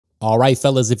All right,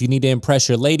 fellas, if you need to impress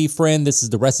your lady friend, this is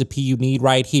the recipe you need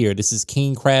right here. This is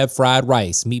king crab fried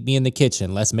rice. Meet me in the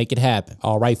kitchen. Let's make it happen.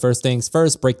 All right, first things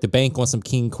first, break the bank on some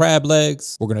king crab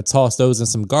legs. We're gonna toss those in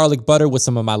some garlic butter with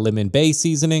some of my lemon bay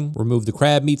seasoning. Remove the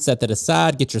crab meat, set that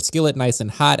aside. Get your skillet nice and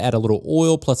hot. Add a little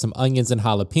oil plus some onions and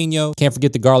jalapeno. Can't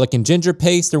forget the garlic and ginger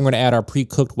paste. Then we're gonna add our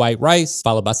pre-cooked white rice,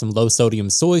 followed by some low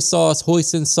sodium soy sauce,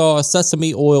 hoisin sauce,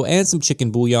 sesame oil, and some chicken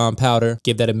bouillon powder.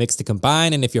 Give that a mix to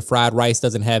combine, and if your fried rice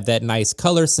doesn't have that nice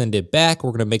color, send it back.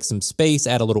 We're gonna make some space,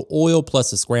 add a little oil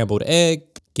plus a scrambled egg.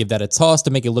 Give that a toss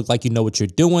to make it look like you know what you're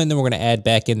doing. Then we're gonna add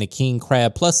back in the king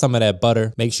crab plus some of that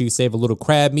butter. Make sure you save a little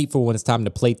crab meat for when it's time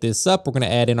to plate this up. We're gonna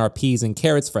add in our peas and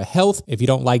carrots for health. If you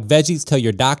don't like veggies, tell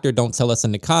your doctor, don't tell us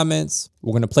in the comments.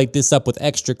 We're gonna plate this up with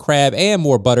extra crab and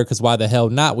more butter, because why the hell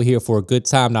not? We're here for a good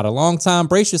time, not a long time.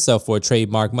 Brace yourself for a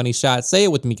trademark money shot. Say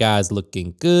it with me, guys.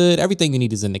 Looking good. Everything you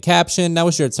need is in the caption. Now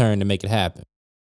it's your turn to make it happen.